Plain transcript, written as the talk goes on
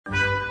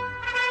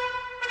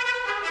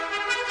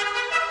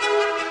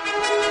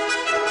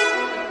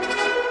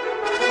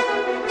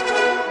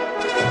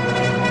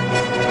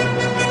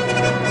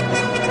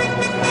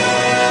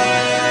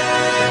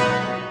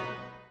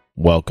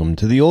Welcome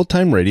to the Old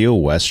Time Radio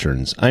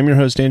Westerns. I'm your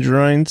host, Andrew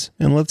Rines,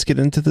 and let's get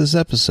into this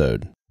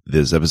episode.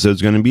 This episode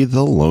is going to be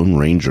The Lone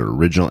Ranger.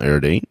 Original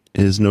air date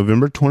is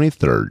November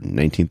 23rd,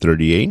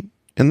 1938,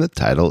 and the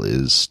title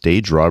is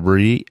Stage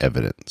Robbery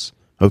Evidence.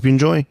 Hope you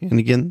enjoy, and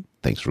again,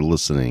 thanks for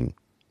listening.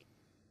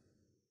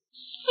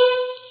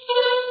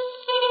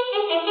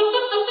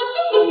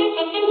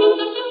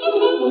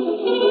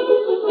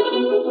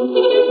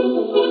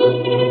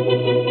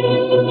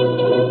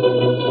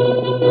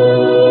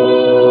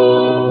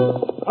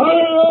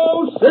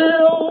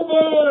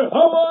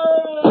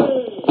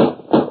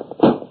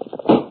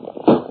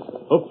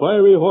 A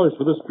fiery horse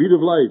with the speed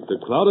of light,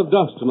 a cloud of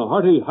dust, and a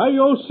hearty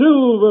Hi-Yo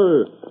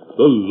Silver,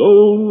 the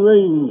Lone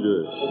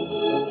Ranger.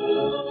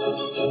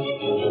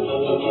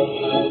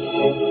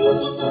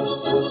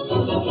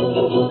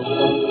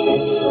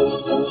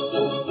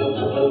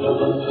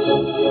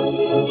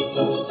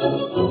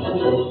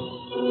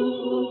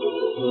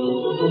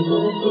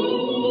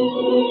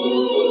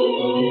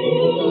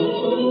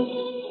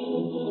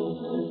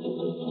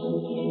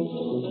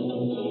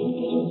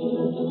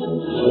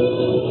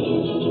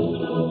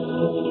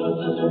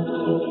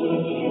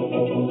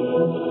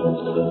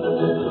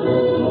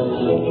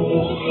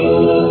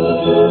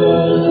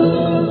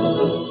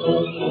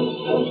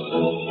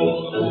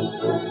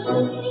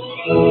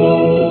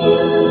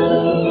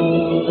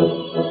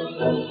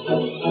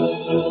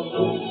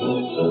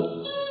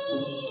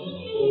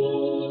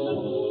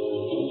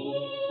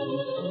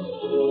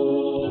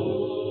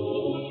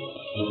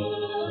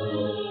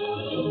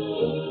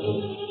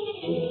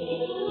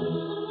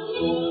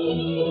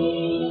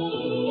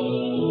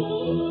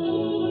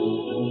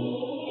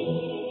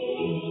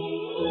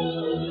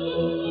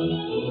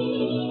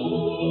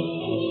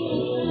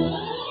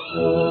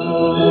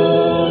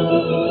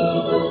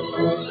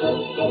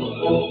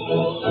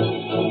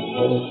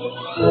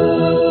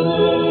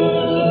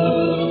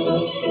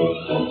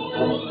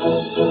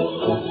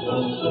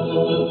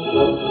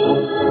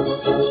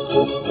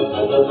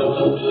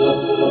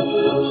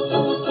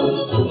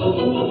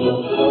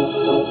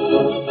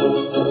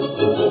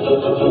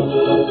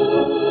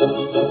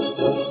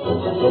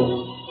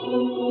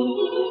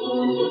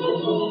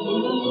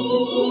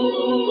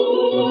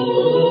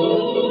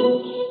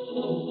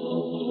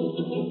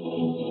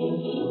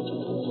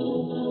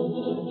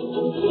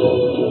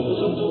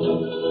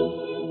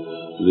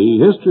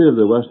 The history of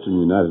the western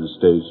United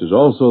States is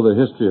also the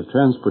history of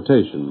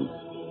transportation.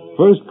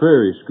 First,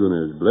 prairie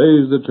schooners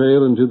blazed the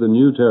trail into the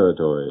new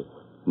territory.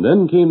 And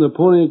then came the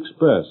Pony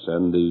Express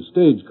and the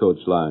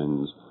stagecoach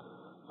lines.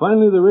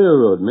 Finally, the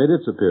railroad made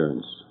its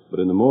appearance.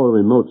 But in the more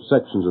remote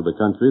sections of the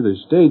country, the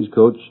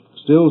stagecoach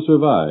still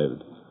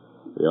survived.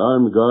 The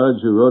armed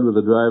guards who rode with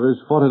the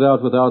drivers fought it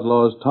out with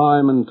outlaws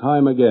time and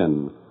time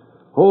again.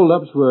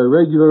 Hold-ups were a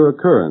regular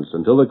occurrence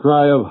until the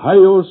cry of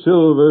Hi-Yo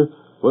Silver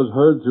was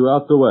heard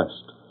throughout the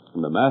West.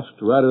 And the masked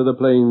rider of the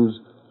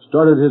plains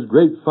started his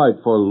great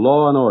fight for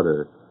law and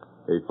order,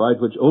 a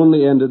fight which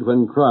only ended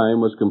when crime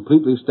was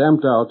completely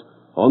stamped out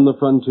on the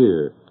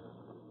frontier.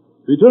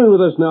 Return with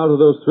us now to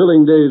those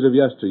thrilling days of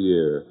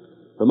yesteryear.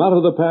 From out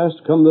of the past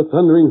come the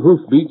thundering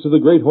hoofbeats of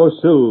the great horse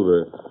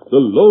Silver.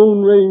 The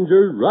Lone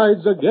Ranger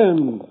rides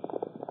again.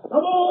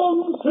 Come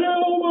on,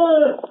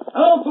 Silver!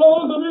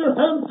 Outlaws of New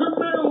Hampshire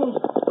Mills!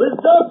 We've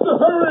got to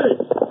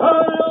hurry!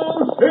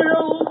 Hi-Yo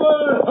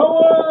Silver!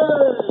 Away!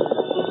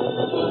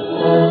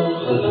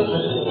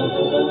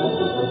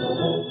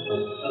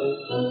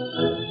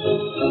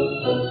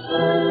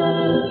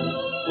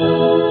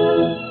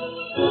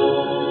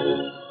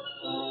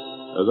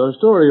 As our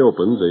story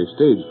opens, a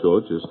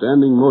stagecoach is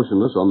standing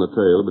motionless on the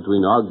trail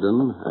between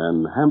Ogden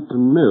and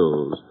Hampton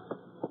Mills,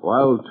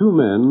 while two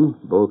men,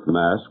 both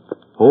masked,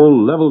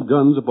 hold leveled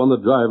guns upon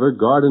the driver,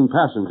 guard, and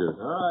passenger.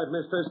 All right,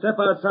 mister,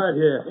 step outside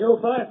here. You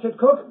bastard,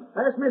 Cook.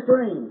 That's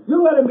Mr. Ames.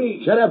 You let him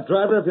be. Shut up,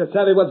 driver, if you're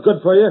savvy what's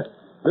good for you.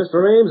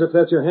 Mr. Ames, if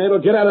that's your handle,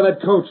 get out of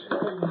that coach.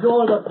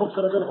 You're the crooks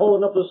that have been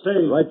holding up the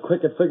stage. Right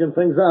quick at figuring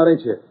things out,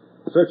 ain't you?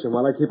 Search him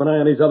while I keep an eye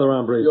on these other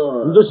hombres.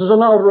 Sure. This is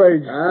an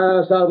outrage.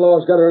 Us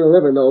outlaws got to earn a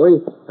living, don't we?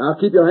 Now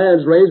keep your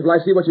hands raised while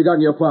I see what you got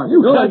in your pocket.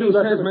 You can't do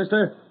do that,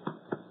 mister.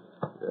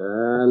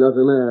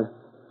 Nothing there.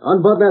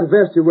 Unbutton that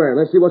vest you're wearing.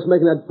 Let's see what's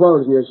making that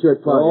bulge in your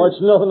shirt pocket. Oh,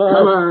 it's nothing.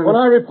 Come on. When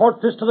I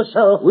report this to the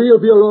sheriff... We'll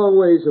be a long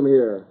ways from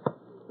here.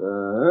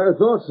 I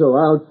thought so.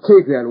 I'll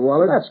take that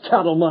wallet. That's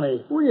cattle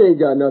money. We ain't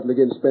got nothing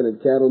against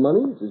spending cattle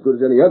money. It's as good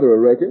as any other, I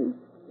reckon.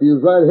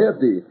 Feels right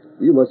hefty.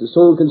 You must have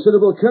sold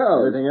considerable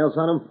cows. Anything else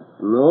on him?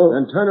 No.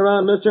 Then turn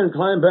around, mister, and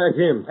climb back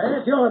in.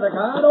 And if you're the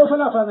guard,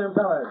 open up on them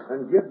fellas.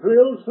 And get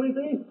drilled,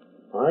 Sleepy?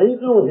 I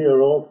ain't no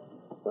hero.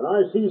 When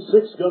I see 6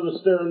 guns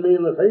staring me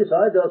in the face,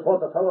 I just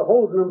what the fellow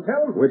holding them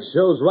tell him. Which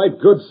shows right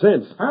good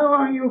sense. How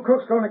long you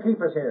crooks going to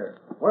keep us here?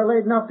 We're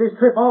lading up this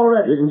trip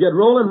already. You can get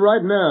rolling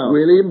right now.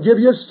 We'll even give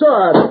you a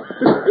start.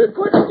 Quit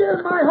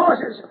stealing my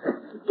horses.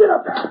 Get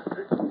up there.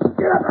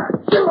 Get up there.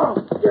 Get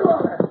along. Get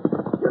along there.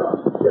 Get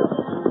along. Get along.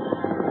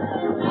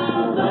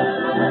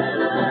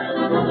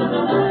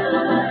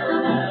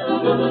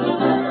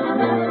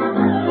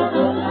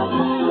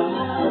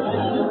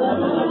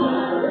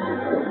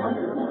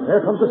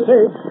 Here the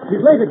stage.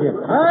 He's late again.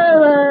 Hi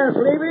there,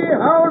 Sleepy.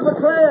 How's the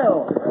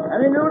trail?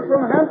 Any news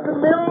from Hampton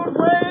Mills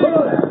way?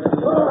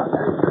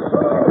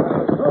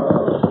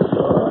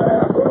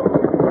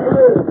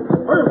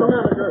 Where's the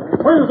manager?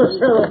 Where's the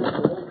sheriff?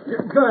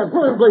 God,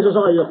 where in blazes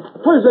are you?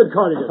 Where's Ed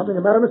Cardigan? Something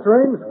the matter, Mr.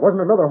 Ames?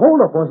 Wasn't another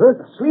holdup, was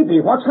there? Sleepy,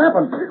 what's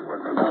happened?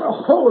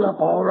 Hold up,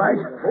 all right.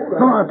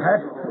 Come on,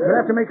 Pat. We'll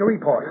have to make a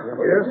report.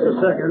 Just a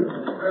second.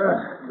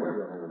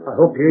 I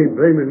hope you ain't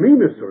blaming me,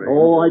 Mr. Ames.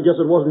 Oh, I guess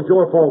it wasn't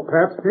your fault,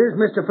 Pat. Here's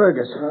Mr.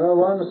 Fergus.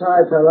 One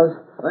side, fellas.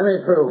 Let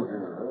me through.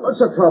 What's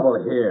the trouble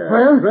here?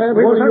 Well, Grant,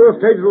 one of your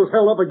stages was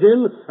held up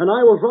again, and I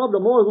was robbed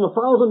of more than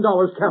 $1,000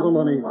 cattle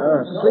money.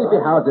 Sleepy,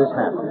 how'd this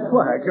happen?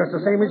 Why, just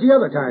the same as the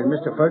other time,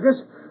 Mr. Fergus.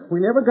 We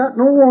never got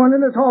no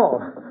warning at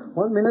all.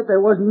 1 minute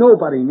there was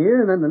nobody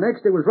near, and then the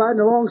next they was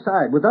riding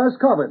alongside with us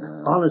covered.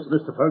 Honest,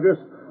 Mr. Fergus,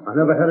 I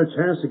never had a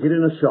chance to get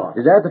in a shot.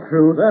 Is that the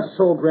truth? That's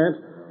so, Grant.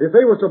 If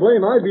they was to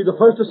blame, I'd be the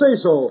first to say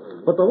so.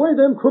 But the way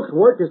them crooks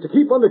work is to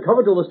keep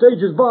undercover till the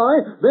stage is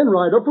by, then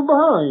ride up from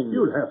behind.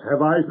 You'd have to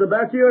have eyes in the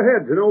back of your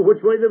head to know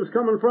which way they was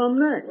coming from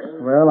next.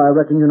 Well, I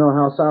reckon you know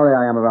how sorry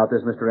I am about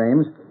this, Mr.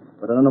 Ames.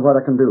 But I don't know what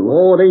I can do.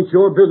 Oh, it ain't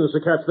your business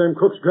to catch them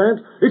crooks,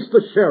 Grant. It's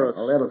the sheriff.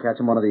 Well, that'll catch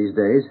him one of these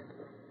days.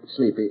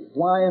 Sleepy,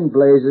 why in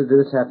blazes did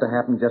this have to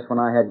happen just when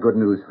I had good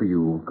news for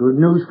you? Good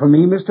news for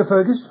me, Mr.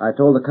 Fergus? I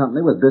told the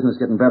company with business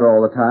getting better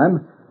all the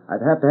time,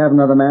 I'd have to have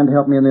another man to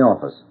help me in the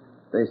office.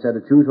 They said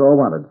to choose who I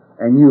wanted,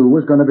 and you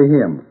was going to be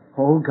him.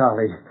 Oh,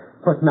 golly.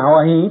 But now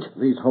I ain't.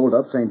 These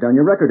holdups ain't done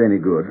your record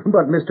any good.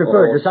 But, Mr.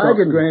 Fergus, I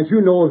didn't... Grant,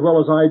 you know as well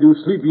as I do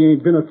Sleepy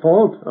ain't been at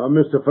fault.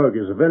 Mr.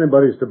 Fergus, if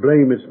anybody's to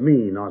blame, it's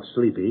me, not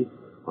Sleepy.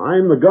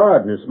 I'm the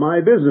guard, and it's my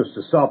business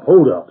to stop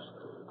holdups.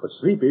 But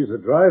Sleepy's the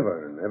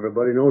driver, and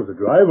everybody knows the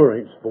driver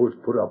ain't supposed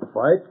to put up a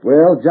fight.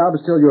 Well, job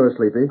is still yours,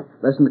 Sleepy.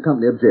 Lest the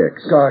company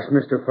objects. Gosh,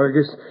 Mr.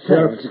 Fergus.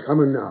 Sheriff's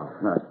coming now.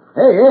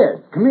 Hey,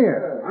 Ed, come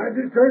here. I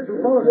just heard some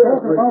fellas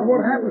talking about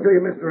what happened to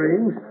you, Mr.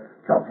 Ames.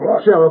 Tough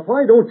luck. Sheriff,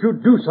 why don't you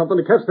do something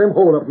to catch them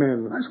hold-up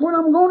men? That's what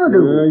I'm going to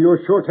do.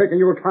 You're sure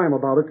taking your time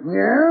about it.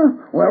 Yeah?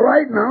 Well,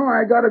 right now,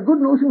 I got a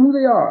good notion who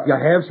they are. You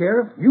have,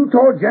 Sheriff?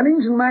 Utah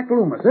Jennings and Mac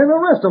Loomis. Then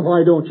arrest them,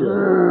 why don't you?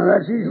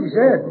 That's easy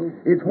said.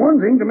 It's one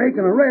thing to make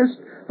an arrest,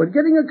 but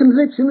getting a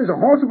conviction is a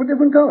horse of a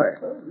different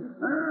color.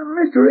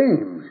 Mr.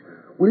 Ames,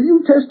 will you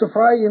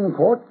testify in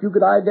court you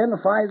could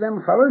identify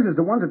them fellas as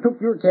the ones that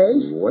took your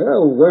case?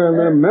 Well, wearing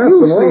them masks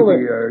You, and all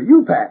Sleepy, that.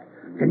 you, Pat.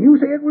 Can you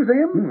say it was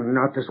them?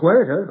 Not to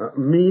swear to.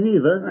 Me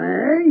neither.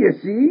 You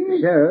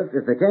see? Sheriff,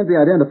 if they can't be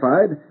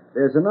identified,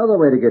 there's another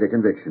way to get a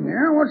conviction.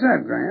 Yeah, what's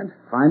that, Grant?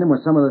 Find them with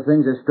some of the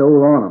things they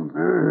stole on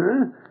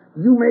them.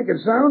 You make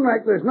it sound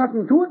like there's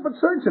nothing to it but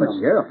searching But,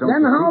 them. Sheriff, don't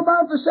Then you how see-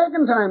 about the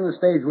second time the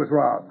stage was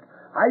robbed?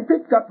 I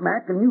picked up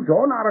Mac and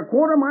Utah not a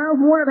quarter mile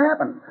from where it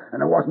happened,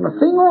 and there wasn't a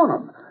thing on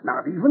them.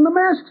 Not even the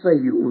masks they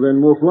used.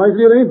 Then most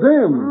likely it ain't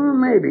them.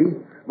 Maybe.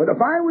 But if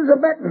I was a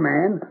betting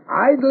man,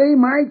 I'd lay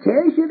my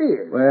cash it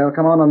is. Well,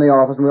 come on in the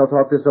office and we'll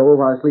talk this over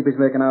while Sleepy's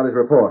making out his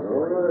report.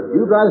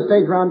 You drive the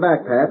stage round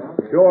back, Pat.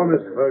 Sure,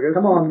 Mr. Fergus.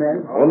 Come on,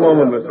 man. One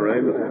moment, Mr.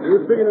 Ames.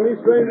 You speaking to me,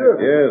 stranger?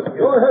 Yes.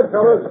 Go ahead,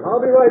 fellas.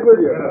 I'll be right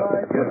with you.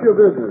 What's your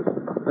business?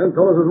 Them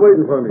fellas is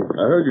waiting for me.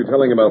 I heard you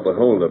telling about the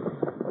holdup.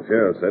 The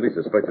sheriff said he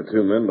suspected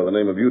two men by the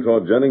name of Utah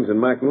Jennings and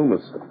Mac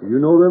Loomis. You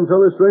know them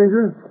fellas,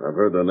 stranger? I've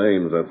heard their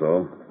names, that's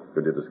all.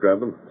 Could you describe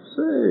them?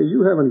 Say,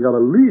 you haven't got a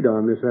lead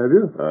on this, have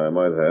you? I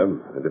might have.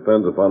 It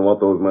depends upon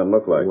what those men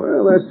look like.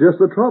 Well, that's just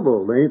the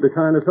trouble. They ain't the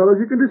kind of fellas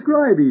you can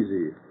describe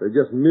easy. They're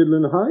just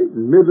middling height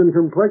and middling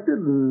complected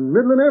and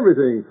middling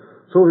everything.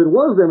 So if it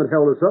was them that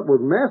held us up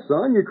with masks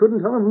on, you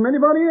couldn't tell them from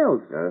anybody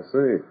else. I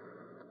see.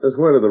 Just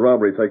where did the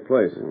robbery take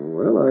place?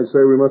 Well, I'd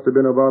say we must have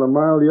been about a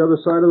mile the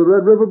other side of the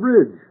Red River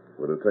Bridge.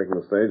 Would have taken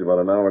the stage about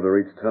an hour to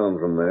reach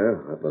town from there.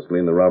 That must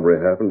mean the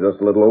robbery happened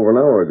just a little over an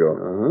hour ago.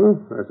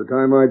 That's the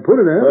time I'd put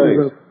it at.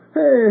 Thanks.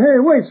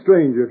 Hey, wait,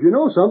 stranger. If you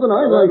know something,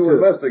 I'd like to...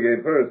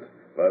 investigate first.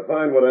 If I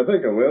find what I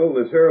think I will,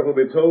 the sheriff will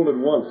be told at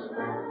once.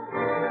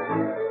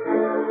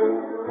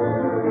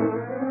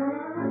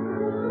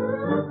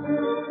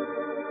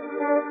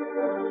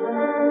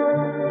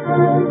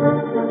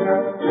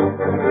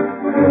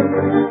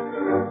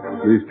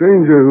 The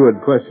stranger who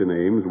had questioned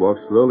Ames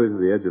walked slowly to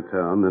the edge of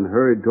town, then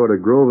hurried toward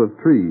a grove of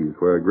trees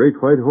where a great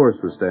white horse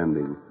was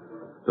standing.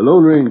 The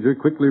Lone Ranger,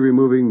 quickly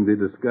removing the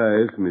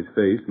disguise from his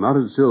face,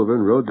 mounted Silver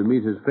and rode to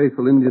meet his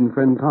faithful Indian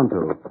friend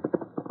Tonto.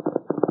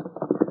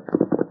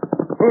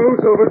 Oh,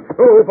 Silver.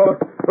 Oh, boy.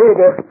 Oh,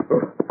 boy.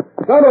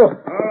 Tonto!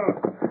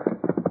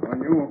 When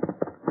you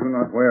do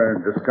not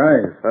wear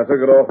disguise. I took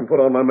it off and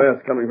put on my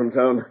mask coming from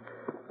town.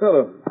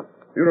 Tonto,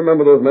 you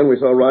remember those men we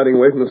saw riding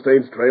away from the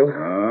stage trail?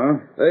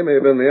 They may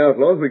have been the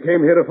outlaws we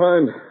came here to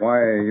find.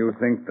 Why you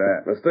think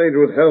that? The stage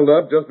was held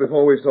up just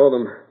before we saw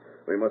them.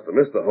 We must have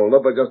missed the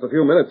holdup by just a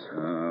few minutes.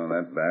 Oh,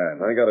 that's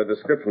bad. I got a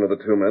description of the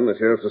two men the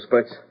sheriff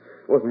suspects.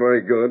 Wasn't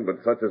very good,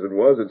 but such as it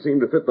was, it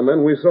seemed to fit the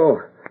men we saw.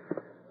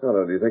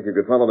 Tonto, do you think you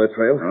could follow their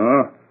trail?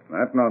 Oh,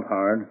 that's not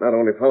hard. Not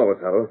only follow it,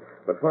 Tonto,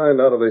 but find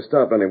out if they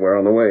stop anywhere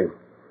on the way.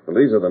 Well,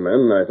 these are the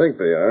men, I think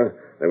they are.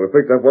 They were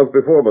picked up once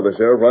before by the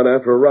sheriff right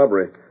after a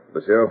robbery.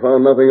 The sheriff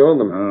found nothing on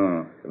them.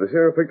 Oh. If the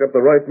sheriff picked up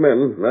the right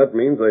men, that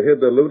means they hid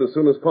their loot as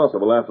soon as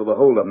possible after the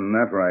holdup.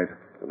 That's right.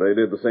 If they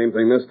did the same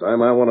thing this time,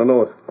 I want to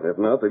know it. If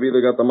not, they've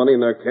either got the money in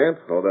their camp,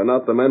 or they're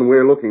not the men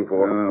we're looking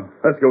for.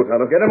 Let's go,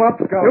 Tonto. Get him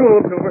up, Scout. Come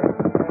on, Silver.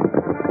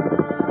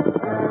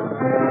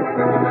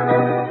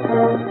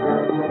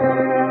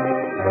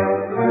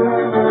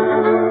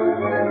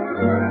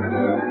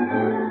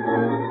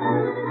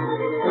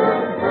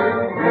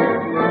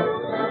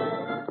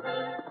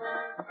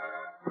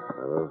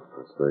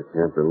 That's their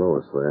camp below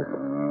us there.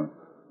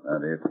 That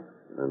it.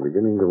 I'm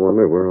beginning to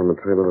wonder we're on the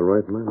trail of the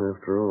right men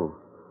after all.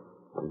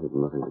 They have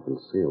nothing to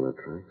conceal their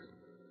tracks.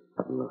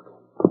 Look,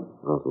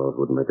 outlaws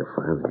wouldn't make a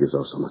fire that gives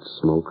off so much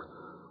smoke.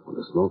 When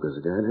the smoke is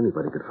a guide,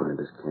 anybody could find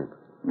this camp.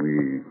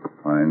 We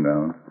find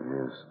out?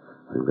 Yes.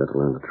 We've got to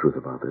learn the truth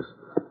about this.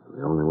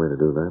 The only way to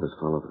do that is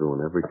follow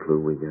through on every clue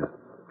we get.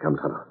 Come,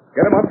 Tonto.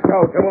 Get him up,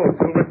 Scout. Come on,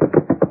 Silver.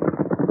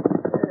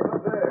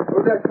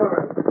 Who's that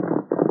coming?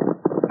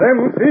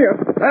 Them see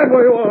us. That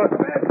way you are.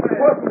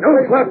 No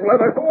flap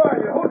leather. Who are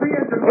you? Who's the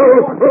engine?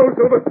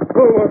 Silver.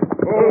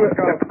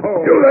 Scout.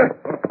 You there.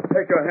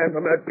 Take your hand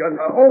from that gun.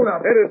 Hold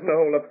up. It isn't a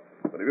holdup.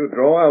 But if you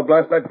draw, I'll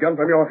blast that gun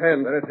from your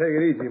hand. Better take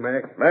it easy,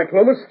 Mac. Mac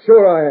Loomis?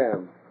 Sure I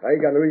am. I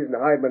ain't got no reason to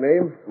hide my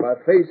name, my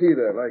face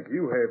either. Like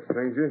you have,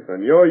 stranger.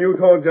 And you're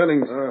Utah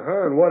Jennings.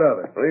 And what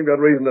of it? We've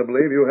got reason to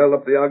believe you held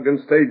up the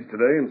Ogden stage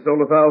today and stole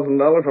 $1,000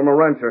 from a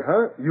rancher.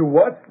 Huh? You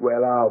what?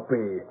 Well, I'll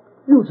be.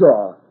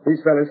 Utah.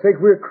 These fellas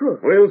think we're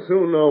crooks. We'll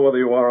soon know whether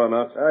you are or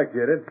not. I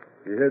get it.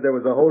 You heard there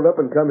was a holdup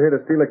and come here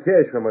to steal a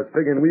cash from us,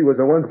 figuring we was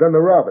the ones done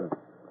the robbing.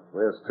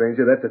 Well,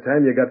 stranger, that's the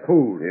time you got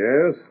fooled.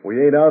 Yes? We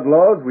ain't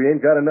outlaws, we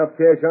ain't got enough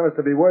cash on us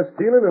to be worth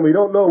stealing, and we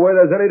don't know where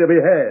there's any to be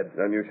had.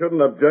 Then you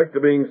shouldn't object to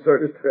being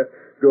searched.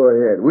 Go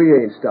ahead. We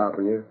ain't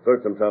stopping you.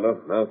 Search them,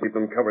 Tonto. I'll keep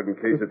them covered in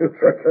case it's a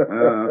trick.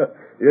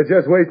 You're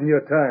just wasting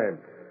your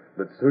time.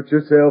 But suit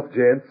yourself,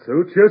 gents.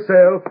 Suit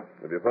yourself.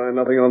 If you find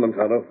nothing on them,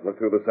 Tonto, look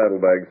through the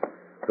saddlebags.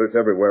 Search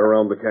everywhere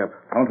around the camp.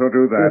 Also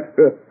do that.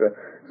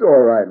 It's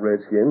all right,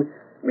 Redskin.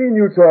 Me and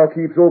Utah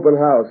keeps open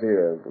house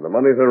here. When the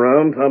money's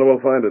around, Tonto will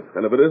find it.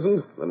 And if it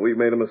isn't, then we've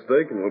made a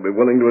mistake and we'll be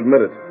willing to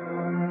admit it.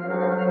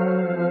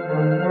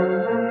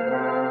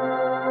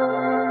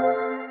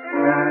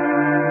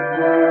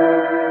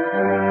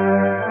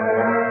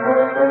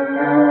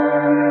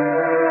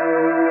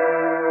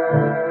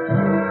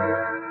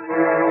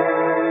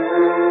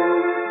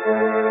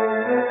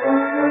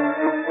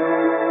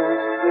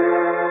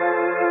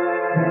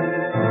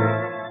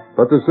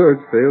 But the search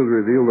failed to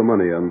reveal the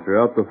money, and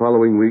throughout the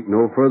following week,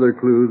 no further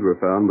clues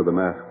were found by the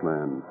masked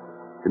man.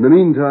 In the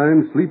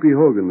meantime, Sleepy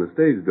Hogan, the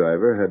stage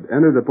driver, had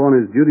entered upon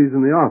his duties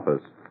in the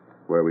office,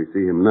 where we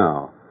see him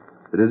now.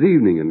 It is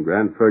evening, and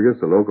Grant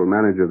Fergus, the local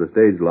manager of the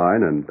stage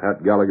line, and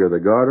Pat Gallagher,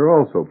 the guard, are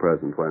also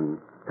present when...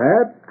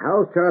 Pat,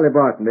 how's Charlie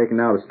Barton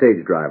making out as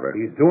stage driver?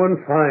 He's doing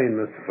fine,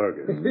 Mr.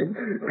 Fergus.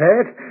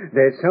 Pat,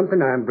 that's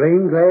something I'm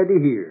blame glad to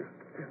hear.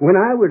 When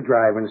I was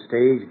driving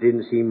stage, it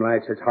didn't seem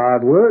like such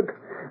hard work.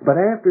 But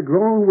after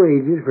drawing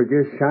wages for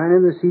just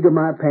shining the seat of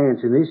my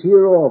pants in this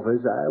here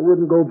office, I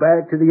wouldn't go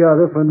back to the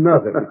other for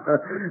nothing.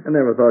 I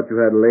never thought you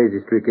had a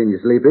lazy streak in you,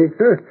 Sleepy.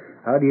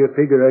 How do you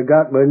figure I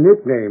got my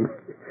nickname?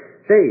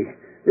 Say,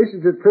 this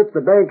is the trip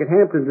the bank at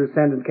Hampton's is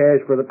sending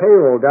cash for the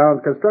payroll down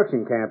at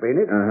construction camp,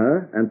 ain't it?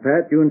 Uh-huh. And,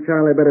 Pat, you and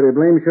Charlie better be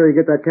blame sure you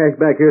get that cash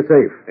back here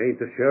safe. Ain't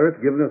the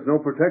sheriff giving us no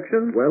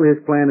protection? Well, his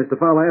plan is to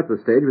follow after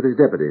the stage with his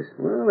deputies.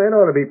 Well, that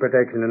ought to be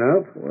protection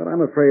enough. What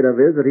I'm afraid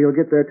of is that he'll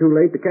get there too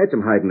late to catch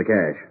him hiding the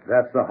cash.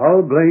 That's the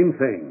whole blame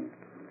thing.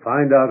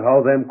 Find out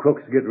how them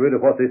crooks get rid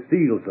of what they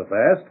steal so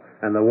fast,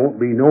 and there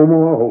won't be no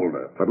more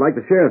holdup. But like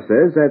the sheriff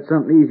says, that's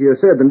something easier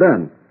said than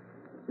done.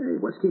 Hey,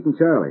 what's keeping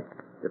Charlie?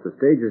 If the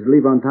stage is to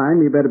leave on time,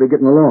 you better be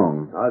getting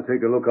along. I'll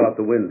take a look out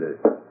the window.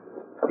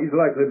 He's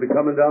likely to be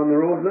coming down the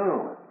road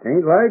now.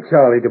 Ain't like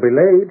Charlie to be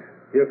late.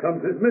 Here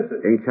comes his missus.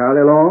 Ain't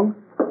Charlie along?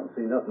 Don't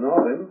see nothing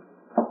of him.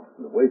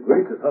 The way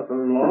Grace is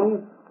hustling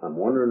along, I'm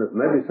wondering if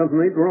maybe something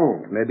ain't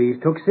wrong. Maybe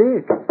he's took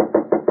sick.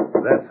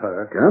 That's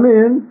her. Come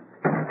in.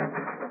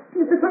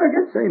 Mr.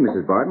 Fergus. Say,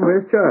 Mrs. Barton,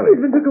 where's Charlie?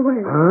 He's been took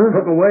away. Huh?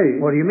 Took away.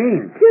 What do you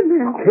mean?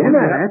 Kidnapped.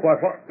 Kidnapped?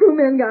 What? 2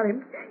 men got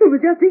him. He was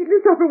just eating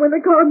his supper when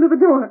they called him to the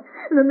door.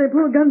 And then they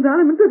pulled guns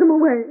on him and took him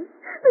away.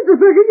 Mr.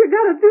 Fergus, you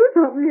gotta do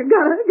something. You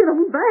gotta get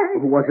him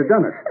back. Who was it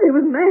done it? He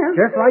was masked.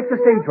 Just like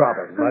the stage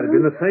robbers. Might have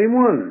been the same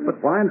one.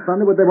 But why in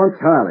thunder would they want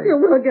Charlie? You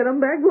will get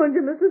him back, won't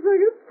you, Mr.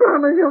 Fergus?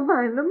 Promise you'll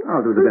find him. I'll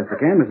do the best I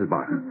can, Mrs.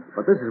 Barton.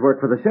 But this is work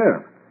for the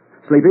sheriff.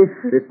 Sleepy,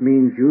 this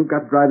means you've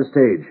got to drive the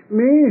stage.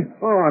 Me?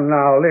 Oh,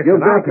 now, listen.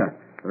 You've got to.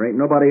 There ain't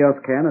nobody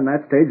else can, and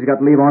that stage has got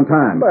to leave on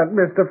time. But,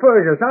 Mr.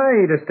 Fergus,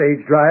 I ain't a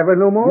stage driver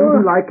no more. You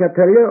do like I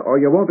tell you, or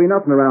you won't be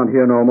nothing around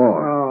here no more.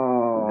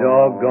 Oh.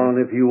 Doggone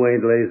if you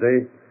ain't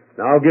lazy.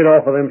 Now get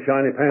off of them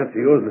shiny pants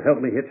of yours and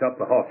help me hitch up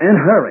the horse. And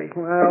hurry.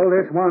 Well,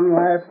 this one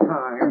last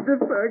time.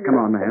 Mr. Fergus.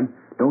 Come on, man.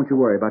 Don't you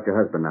worry about your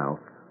husband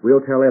now.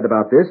 We'll tell Ed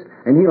about this,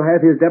 and he'll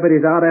have his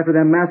deputies out after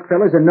them masked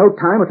fellas in no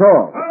time at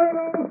all.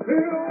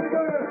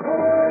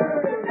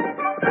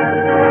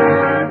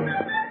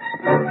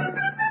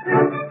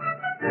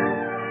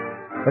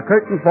 the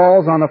curtain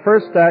falls on the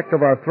first act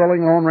of our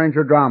thrilling Lone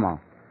Ranger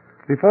drama.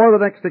 Before the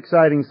next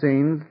exciting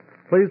scenes,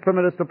 please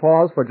permit us to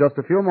pause for just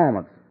a few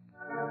moments.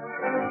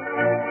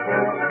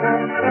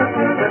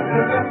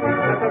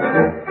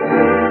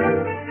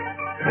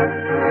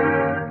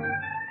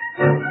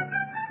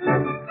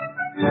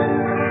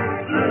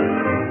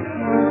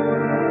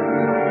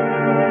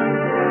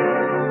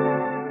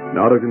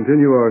 Now to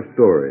continue our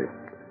story.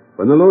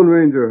 When the Lone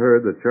Ranger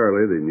heard that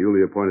Charlie, the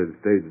newly appointed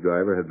stage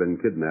driver, had been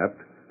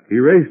kidnapped, he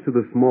raced to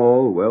the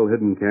small,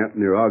 well-hidden camp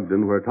near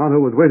Ogden where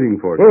Tonto was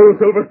waiting for him. Oh,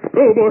 Silver.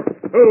 Oh, boy.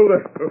 Oh,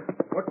 there.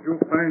 What you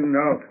find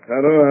out?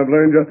 Tonto, I've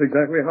learned just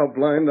exactly how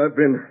blind I've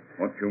been.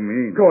 What you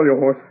mean? Call your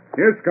horse.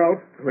 Yes, Scout.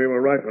 We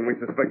were right when we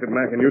suspected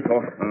Mac and Utah.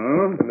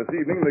 And this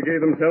evening they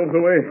gave themselves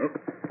away.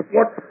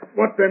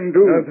 What then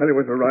do? I'll tell you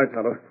what you're right,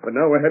 Tonto. But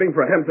now we're heading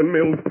for Hampton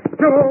Mills.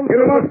 Come on,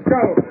 get him up,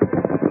 Scout.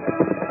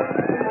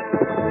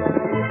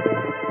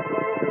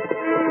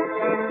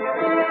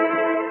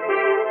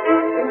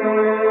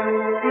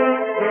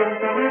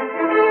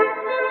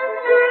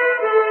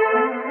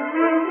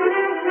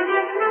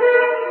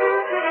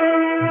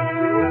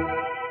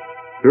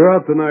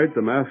 Throughout the night,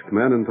 the masked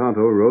man and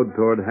Tonto rode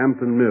toward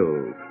Hampton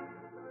Mills.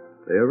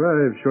 They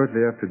arrived shortly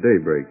after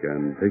daybreak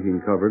and,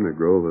 taking cover in a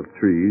grove of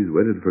trees,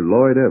 waited for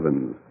Lloyd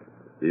Evans,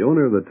 the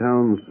owner of the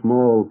town's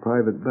small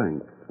private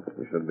bank.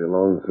 We should be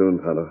along soon,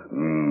 Tonto.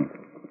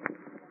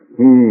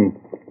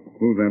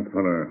 Who that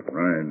fella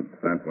rides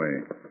that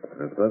way?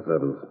 That's us,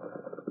 Evans.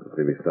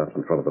 See, he stops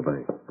in front of the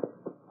bank.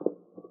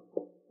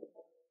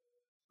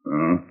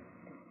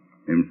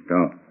 Him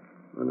stop.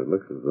 And it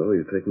looks as though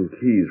he's taking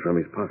keys from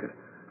his pocket.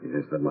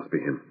 Yes, that must be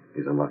him.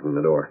 He's unlocking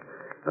the door.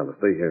 Now, to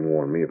stay here and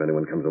warn me if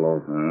anyone comes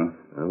along.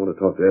 I want to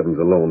talk to Evans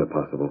alone, if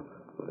possible.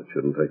 But it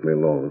shouldn't take me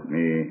long.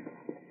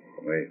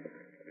 Wait.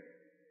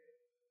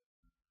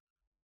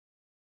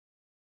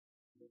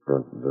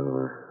 Front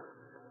door.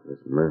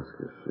 This mask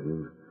is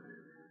seen.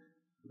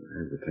 I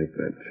had to take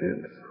that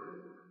chance.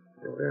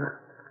 Here we are.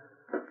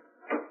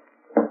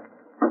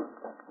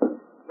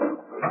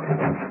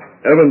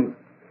 Evans!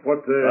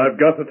 I've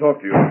got to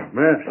talk to you.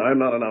 Mask? I'm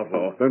not an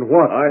outlaw. Then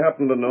what? I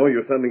happen to know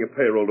you're sending a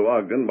payroll to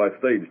Ogden by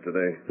stage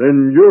today.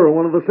 Then you're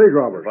one of the stage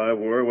robbers. If I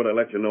were, would I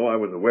let you know I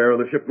was aware of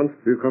the shipment?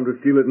 You come to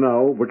steal it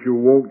now, but you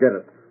won't get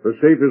it. The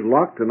safe is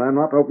locked, and I'm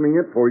not opening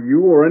it for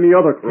you or any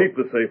other crook. Keep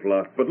the safe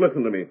locked, but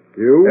listen to me.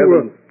 You?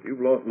 Evans,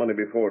 you've lost money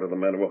before to the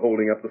men who were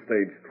holding up the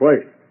stage.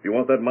 Twice. You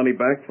want that money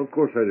back? Of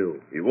course I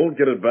do. You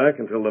won't get it back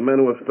until the men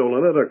who have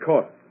stolen it are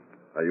caught.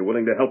 Are you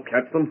willing to help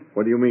catch them?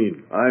 What do you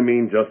mean? I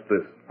mean just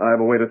this. I have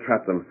a way to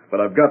trap them,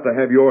 but I've got to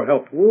have your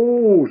help.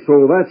 Oh,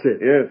 so that's it.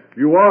 Yes.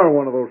 You are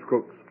one of those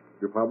crooks.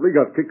 You probably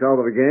got kicked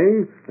out of the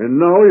gang, and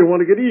now you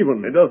want to get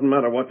even. It doesn't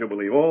matter what you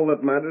believe. All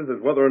that matters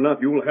is whether or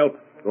not you'll help.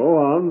 Go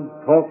on.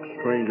 Talk,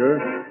 stranger.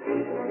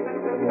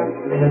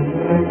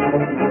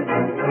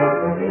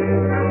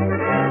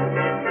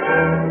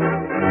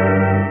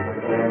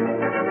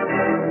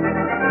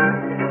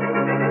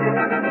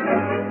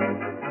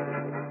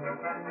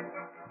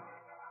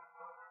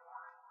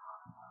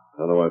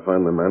 How do I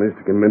finally manage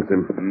to convince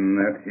him?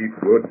 That heap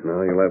good.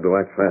 Now, you'll have to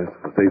act fast.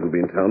 The stage will be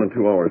in town in 2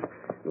 hours.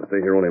 You'll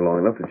stay here only long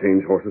enough to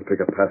change horses,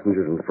 pick up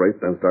passengers and freight,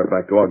 then start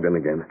back to Ogden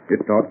again.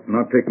 It ought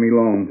not take me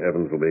long.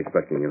 Evans will be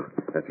expecting you.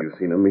 After you've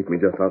seen him, meet me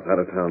just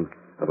outside of town.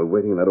 I'll be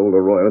waiting in that old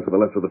Arroyo to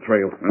the left of the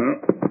trail.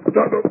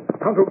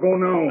 Tonto, go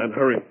now. And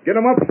hurry. Get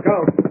him up,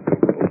 Scout.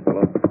 Old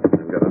fellow,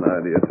 I've got an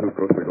idea, too,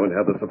 Crooks. We're going to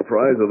have the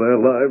surprise of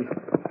their lives.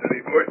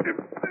 Steady, boy.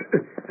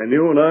 And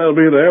you and I'll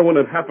be there when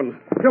it happens.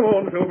 Come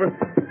on, Silver.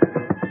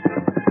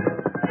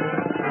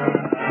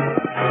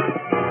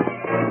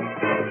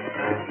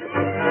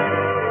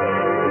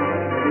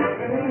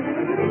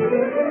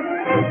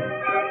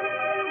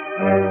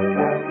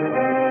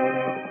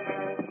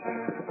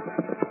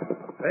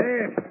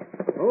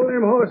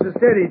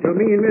 Steady till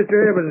me and Mr.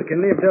 Evans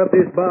can lift up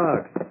this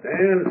box.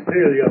 Stand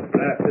still, you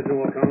blasted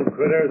no-account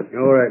critters.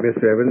 All right,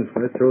 Mr. Evans.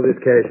 Let's throw this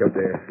cash up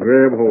there.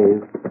 Grab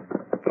hold.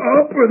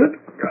 Up with it.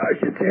 Gosh,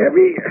 it's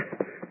heavy.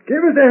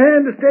 Give us a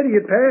hand to steady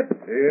it, Pat.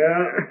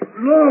 Yeah.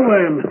 Slow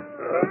then.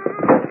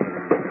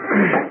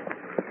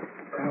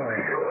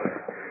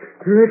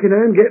 I reckon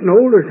I'm getting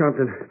old or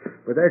something.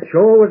 But that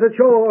sure was a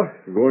chore.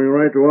 Going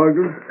right to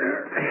Ogden?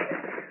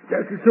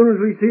 Just as soon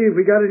as we see if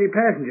we got any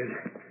passengers.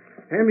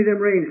 Hand me them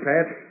reins,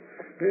 Pat.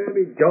 I'll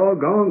be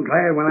doggone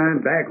glad when I'm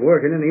back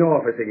working in the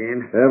office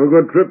again. Have a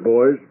good trip,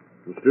 boys.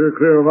 And steer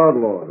clear of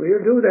outlaws.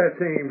 We'll do that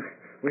same.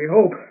 We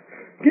hope.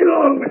 Get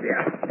along with you.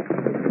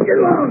 Get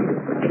along.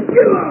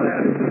 Get along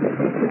there.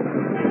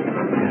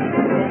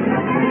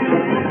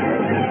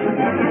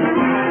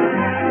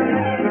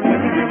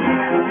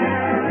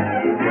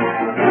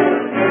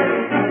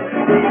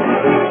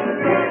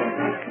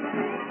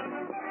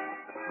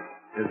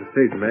 There's the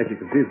stage, Mac. You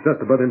can see it's just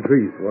above them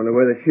trees. Wonder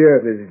where the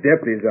sheriff and his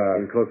deputies are.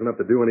 Ain't close enough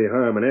to do any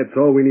harm, and that's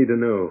all we need to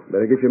know.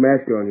 Better get your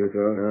mask on, you two.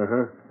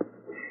 Uh-huh.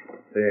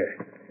 There.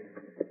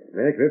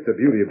 Mac, that's the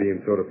beauty of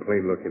being sort of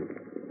plain-looking.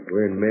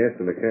 Wearing masks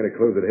and the kind of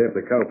clothes that half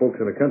the cowpokes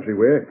in the country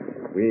wear.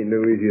 We ain't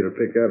no easier to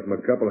pick out from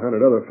a couple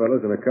hundred other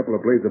fellas than a couple of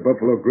blades of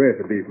buffalo grass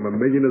would be from a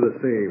million of the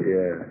same.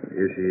 Yeah,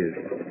 here she is.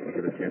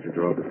 Get a chance to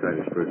draw beside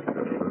us first.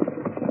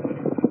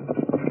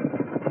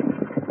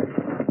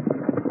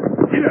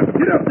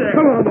 Get up there.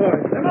 Come on,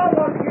 boys. Come on,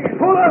 Washington.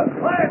 Pull up.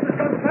 Quiet, this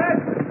gun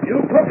fast. You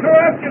crooks are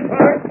asking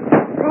for it.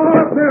 Pull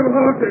up them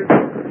horses.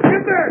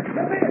 Get there.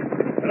 Come in.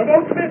 And I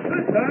won't miss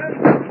this time.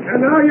 And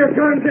now your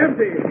gun's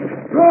empty.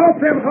 Throw off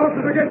them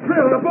horses or get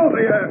drilled, the both of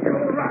you. You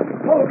rock.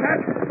 Hold, Cat.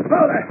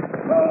 Hold it.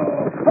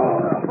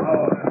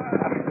 Hold.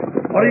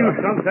 What are you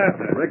skunks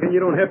after? Reckon you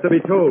don't have to be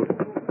told.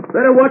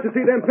 Better watch to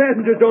see them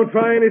passengers don't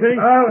try anything.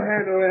 I'll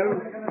handle them.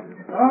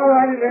 All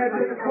right, lads.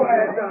 Just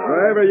quiet down.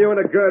 Wherever you and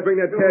a guard bring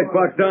that cash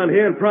box down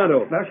here in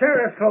pronto. The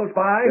sheriff's close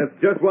by. That's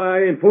just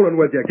why I ain't fooling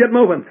with you. Get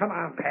moving. Come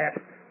on, Pat.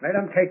 Let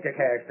them take the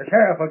cash. The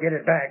sheriff will get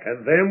it back.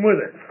 And them with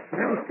it.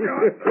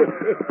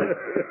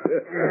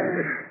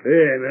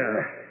 Here now.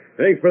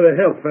 Thanks for the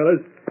help, fellas.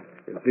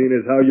 And seeing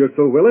as how you're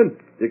so willing,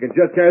 you can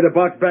just carry the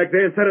box back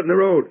there and set it in the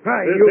road.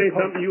 Right, This ain't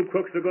something you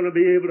crooks are going to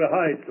be able to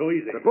hide so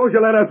easy. Suppose you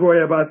let us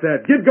worry about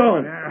that. Get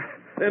going.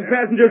 Them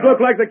passengers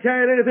look like they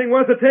carried anything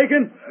worth the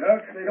taking.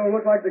 They don't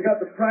look like they got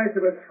the price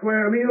of a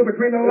square meal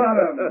between a lot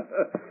of them.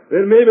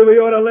 Then maybe we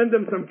ought to lend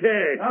them some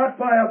cash.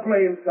 Out by a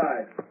plain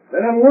side.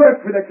 Let them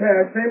work for the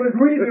cash, same as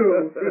we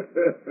do.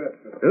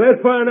 That's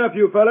far enough,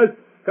 you fellas.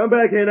 Come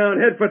back here now and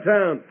head for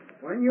town.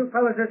 When you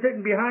fellas are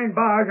sitting behind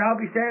bars,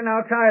 I'll be standing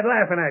outside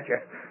laughing at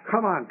you.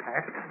 Come on,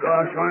 Pat.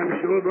 Gosh, I'm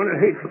sure going to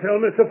hate to tell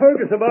Mr.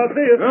 Fergus about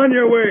this. On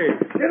your way.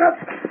 Get up.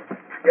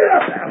 Get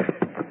up now.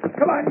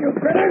 Come on, you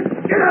critters.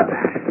 Get up.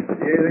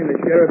 Anything the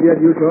sheriff yet,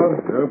 Utah?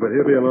 No, but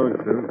he'll be along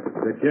soon.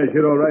 That cash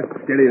hit all right?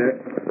 Steady there.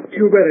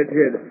 You bet it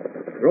did.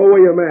 Throw away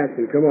your mask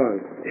and come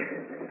on.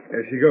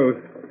 There she goes.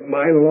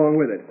 Mine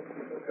along with it.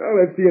 Now,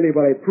 let's see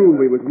anybody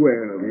prove he was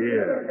wearing them.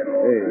 Yeah.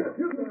 Hey,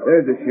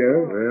 there's the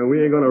sheriff. Well,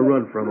 we ain't going to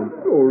run from him.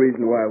 No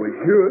reason why we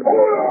should.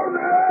 Hold on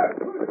there.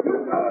 You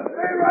fellas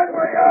stay right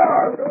where you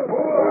are.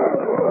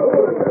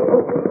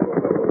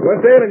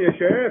 What's ailing you,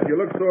 Sheriff? You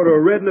look sort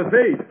of red in the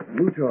face.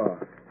 Utah.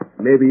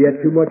 Maybe you had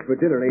too much for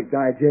dinner and ain't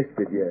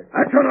digested yet.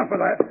 That's enough of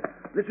that.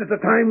 This is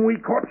the time we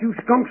caught you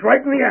skunks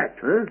right in the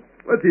act. Huh?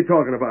 What's he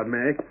talking about,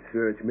 Mac?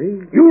 Search me.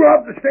 You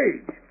robbed the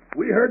stage.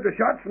 We heard the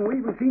shots, and we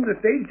even seen the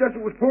stage just as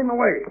it was pulling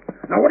away.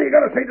 Now, what do you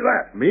got to say to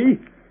that? Me?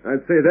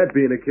 I'd say that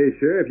being the case,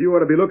 Sheriff, you ought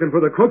to be looking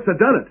for the crooks that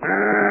done it.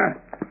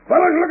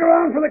 Fellas, look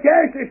around for the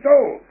cash they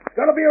stole.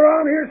 Got to be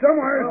around here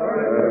somewhere.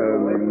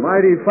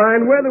 Mighty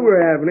fine weather we're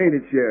having, ain't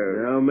it,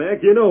 Sheriff? Now, Mac,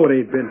 you know it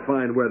ain't been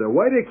fine weather.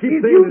 Why do you keep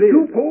If saying it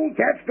you is? two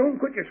polecats don't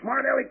quit your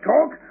smart aleck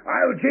talk,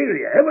 I'll jail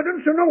you.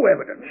 Evidence or no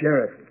evidence.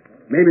 Sheriff,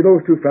 maybe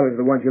those two fellas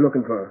are the ones you're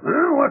looking for.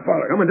 What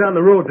fellas? Coming down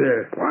the road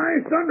there. Why,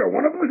 thunder,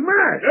 one of them was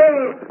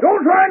masked.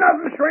 Don't try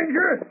nothing,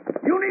 stranger.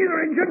 You neither,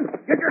 Injun.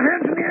 Get your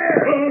hands in the air.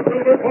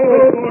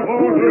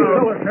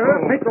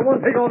 Sheriff, take the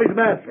one, take all these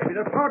masks. Maybe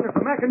they're partners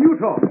for Mac and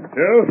Utah.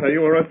 Sheriff, are you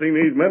arresting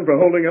these men for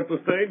holding up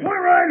the stage? What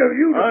right have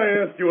you? I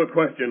asked you a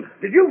question.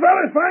 Did you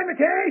fellas find the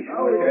cash?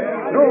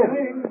 No,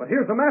 but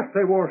here's the mask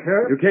they wore,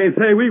 Sheriff. You can't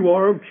say we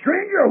wore them.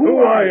 Stranger, Who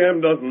I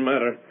am doesn't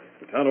matter.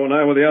 Tonto and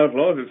I were the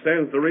outlaws. It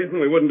stands to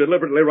reason we wouldn't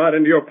deliberately ride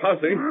into your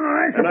posse.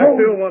 And I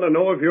still want to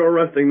know if you're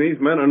arresting these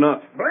men or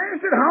not.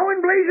 Blasted, how in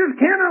blazes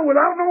can I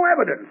without no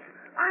evidence?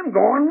 I'm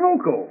going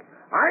loco.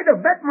 I'd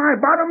have bet my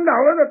bottom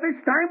dollar that this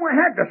time we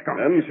had the skunk.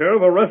 Then,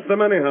 Sheriff, arrest them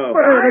anyhow.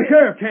 But the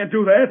sheriff can't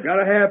do that.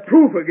 Gotta have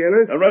proof again.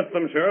 Arrest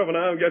them, Sheriff, and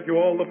I'll get you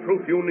all the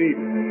proof you need.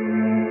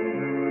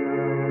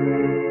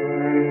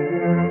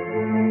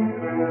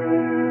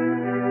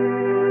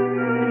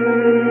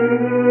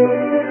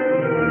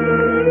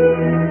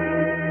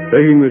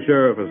 Taking the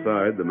sheriff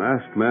aside, the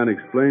masked man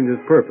explained his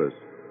purpose,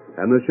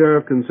 and the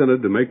sheriff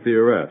consented to make the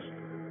arrest.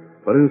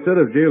 But instead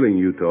of jailing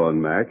Utah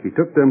and Mac, he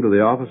took them to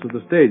the office of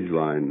the stage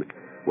line,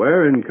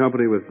 where, in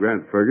company with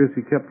Grant Fergus,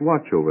 he kept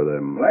watch over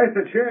them.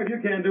 Blasted, Sheriff, you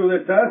can't do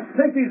this to us.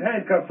 Take these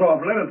handcuffs off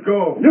and let us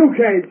go. You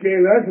can't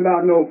jail us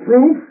without no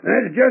proof.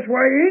 That's just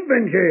why you ain't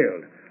been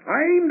jailed. I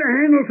aim to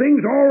handle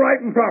things all right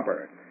and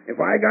proper. If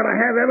I gotta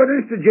have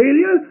evidence to jail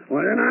you,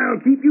 well, then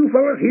I'll keep you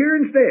fellas here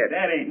instead.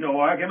 That ain't no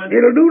argument.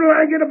 It'll do till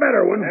I get a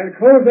better one. And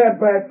close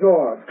that back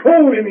door. It's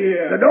cold in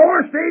here. The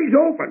door stays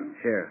open.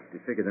 Sheriff, you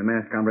figured the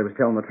masked hombre was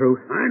telling the truth?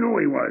 I know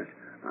he was.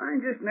 I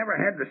just never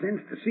had the sense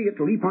to see it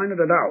till he pointed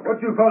it out.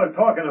 What you fellas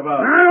talking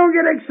about? Now, don't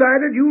get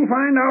excited. You'll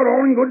find out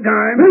all in good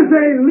time. This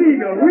ain't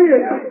legal.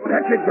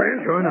 That's it,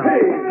 Grant. Sure enough. Hey,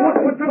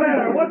 what's the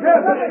matter? What's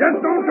happening? Just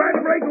don't try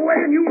to break away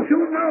and you'll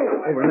soon know.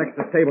 Over next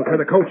to the stable where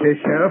the coach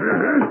is, Sheriff.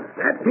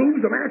 That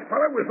proves the masked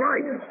fella was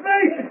right.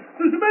 Snake!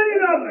 There's many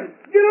of them!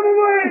 Get him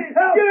away!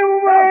 Help! Get him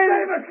away! Help,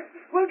 Davis!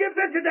 We'll get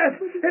that to death.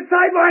 It's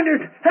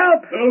sidewinders.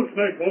 Help! No,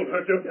 Snake won't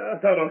hurt you.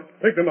 Tonto,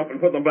 pick them up and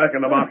put them back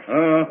in the box.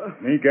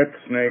 Me get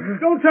Snake.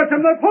 Don't touch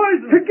them. They're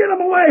poison. Get them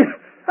away.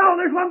 Oh,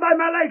 there's one by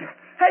my leg.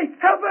 Hey,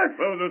 help us.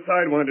 Those are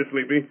sidewinder,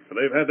 Sleepy.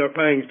 They've had their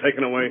fangs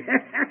taken away.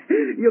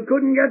 You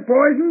couldn't get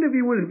poisoned if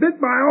you was bit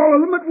by all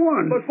of them at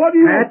once. But what do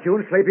you... Pat, you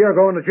and Sleepy are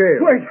going to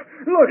jail. Wait,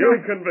 look.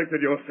 You've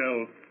convicted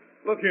yourselves.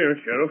 Look here,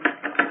 Sheriff.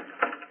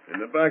 In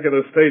the back of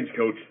the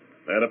stagecoach,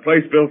 They had a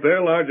place built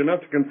there large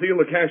enough to conceal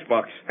the cash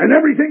box. And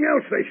everything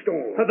else they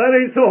stole. But that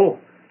ain't so.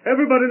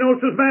 Everybody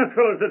knows those masked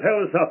fellas that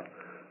held us up.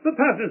 The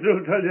passengers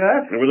will tell you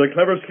that. It was a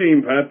clever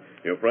scheme, Pat.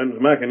 Your friends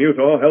Mac and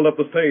Utah held up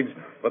the stage,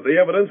 but the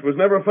evidence was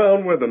never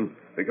found with them,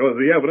 because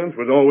the evidence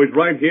was always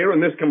right here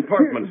in this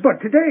compartment. But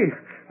today,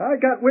 I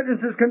got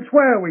witnesses can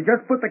swear we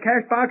just put the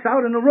cash box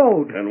out in the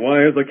road. And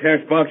why is the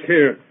cash box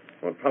here?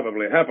 What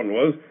probably happened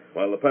was,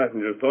 while the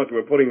passengers thought you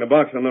were putting the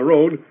box on the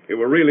road, you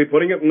were really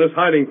putting it in this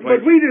hiding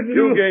place. But we didn't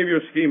You know. gave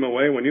your scheme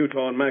away when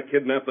Utah and Mac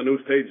kidnapped the new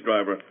stage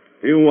driver.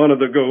 You wanted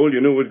the gold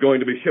you knew was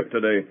going to be shipped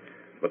today.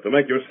 But to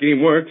make your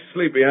scheme work,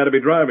 Sleepy had to be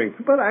driving.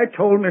 But I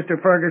told Mr.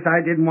 Fergus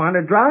I didn't want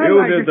to drive.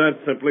 You did that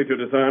simply to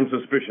disarm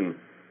suspicion.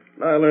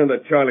 I learned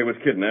that Charlie was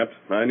kidnapped.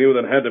 I knew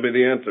that had to be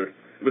the answer.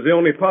 It was the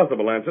only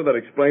possible answer that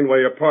explained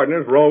why your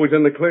partners were always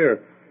in the clear.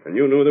 And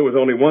you knew there was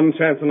only one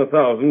chance in 1,000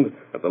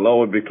 that the law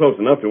would be close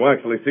enough to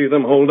actually see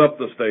them hold up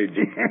the stage.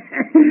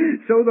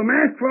 So the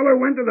masked feller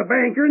went to the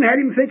banker and had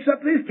him fix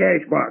up this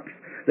cash box.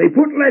 They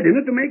put lead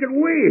in it to make it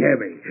way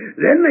heavy.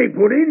 Then they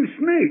put in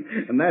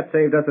snakes. And that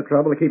saved us the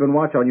trouble of keeping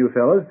watch on you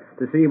fellas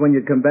to see when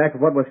you'd come back with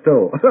what was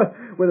stole.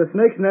 With the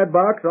snakes in that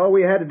box, all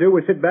we had to do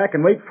was sit back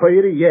and wait for you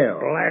to yell.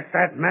 Blast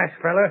that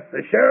masked fella. The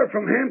sheriff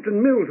from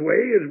Hampton Mills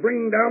Way is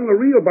bringing down the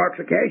real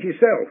box of cash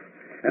himself.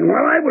 And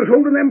while I was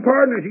holding them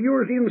partners of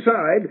yours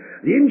inside,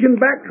 the Injun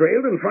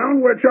backtrailed and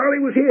found where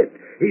Charlie was hid.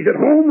 He's at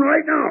home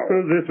right now.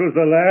 This was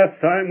the last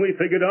time we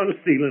figured on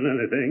stealing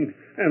anything,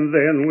 and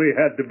then we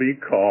had to be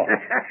caught.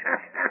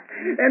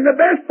 And the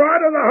best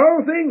part of the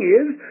whole thing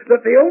is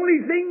that the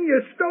only thing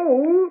you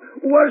stole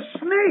was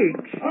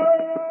snakes.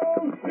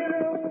 Oh,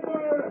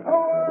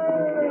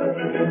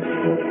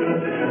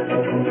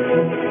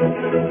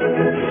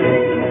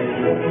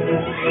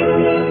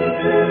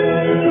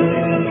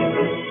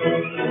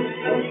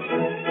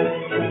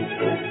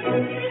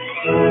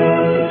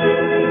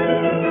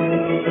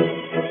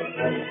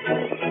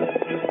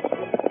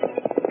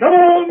 Come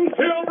on,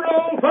 Silver,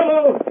 old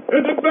fellow!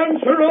 There's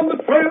adventure on the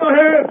trail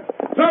ahead!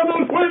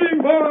 Tunnel's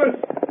waiting for us!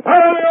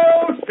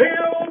 Hi-yo,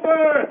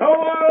 Silver!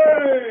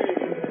 Away!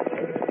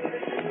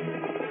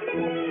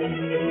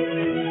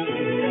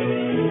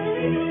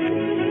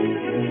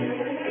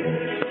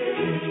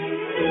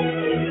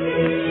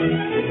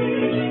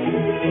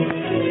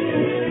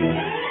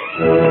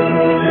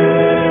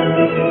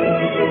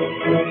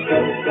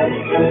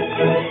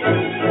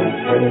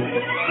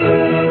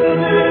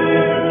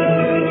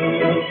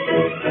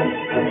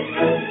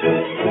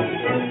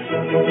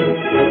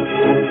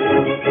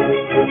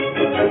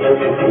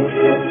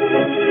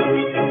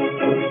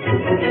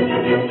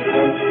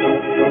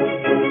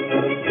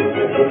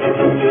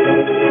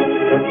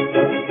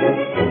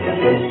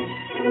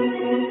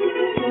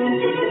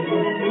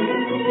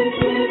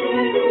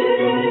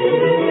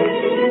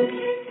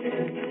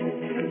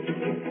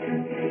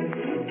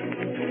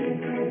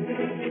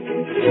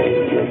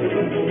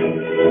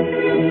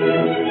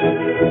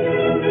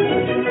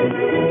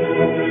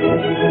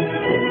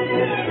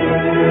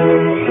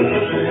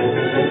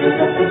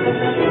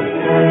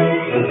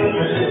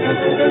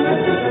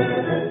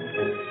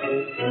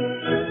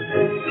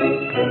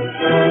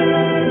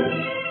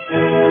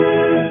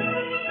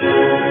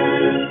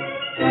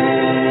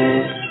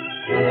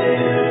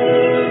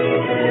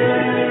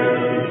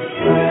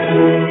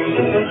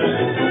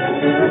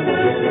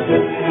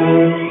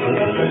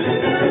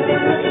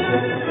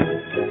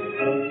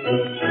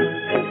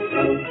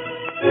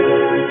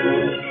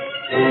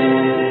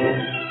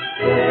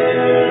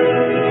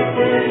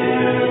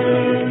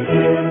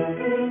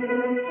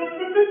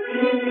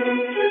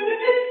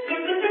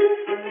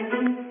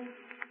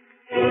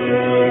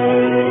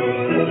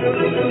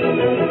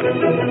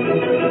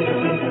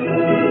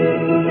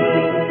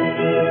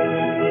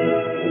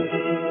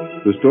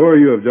 The story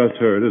you have just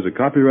heard is a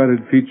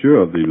copyrighted feature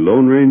of the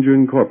Lone Ranger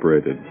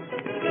Incorporated.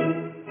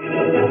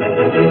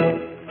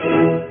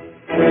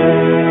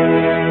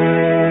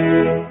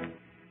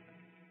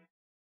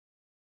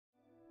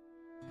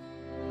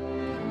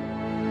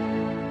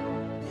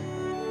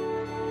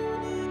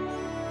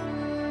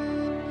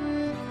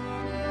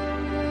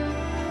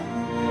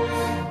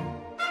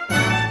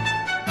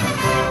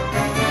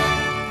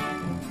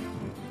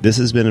 This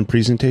has been a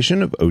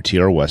presentation of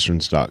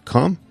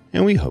OTRWesterns.com,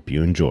 and we hope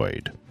you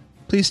enjoyed.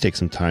 Please take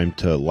some time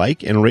to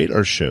like and rate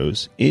our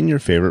shows in your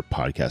favorite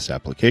podcast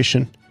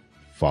application.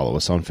 Follow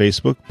us on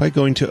Facebook by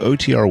going to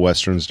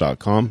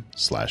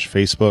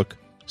OTRWesterns.com/Facebook.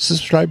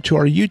 Subscribe to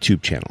our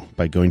YouTube channel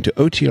by going to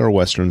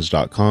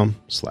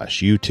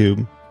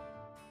OTRWesterns.com/YouTube.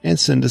 And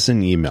send us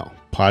an email,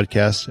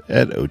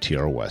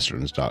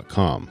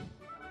 podcast@OTRWesterns.com.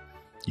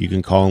 You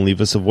can call and leave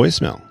us a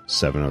voicemail,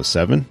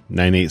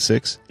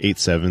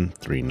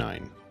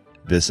 707-986-8739.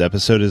 This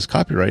episode is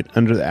copyright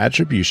under the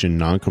Attribution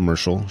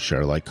Non-Commercial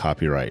Share-alike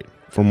copyright.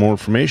 For more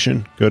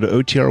information, go to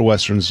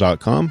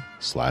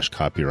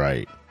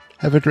OTRWesterns.com/copyright.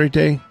 Have a great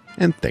day,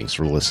 and thanks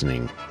for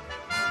listening.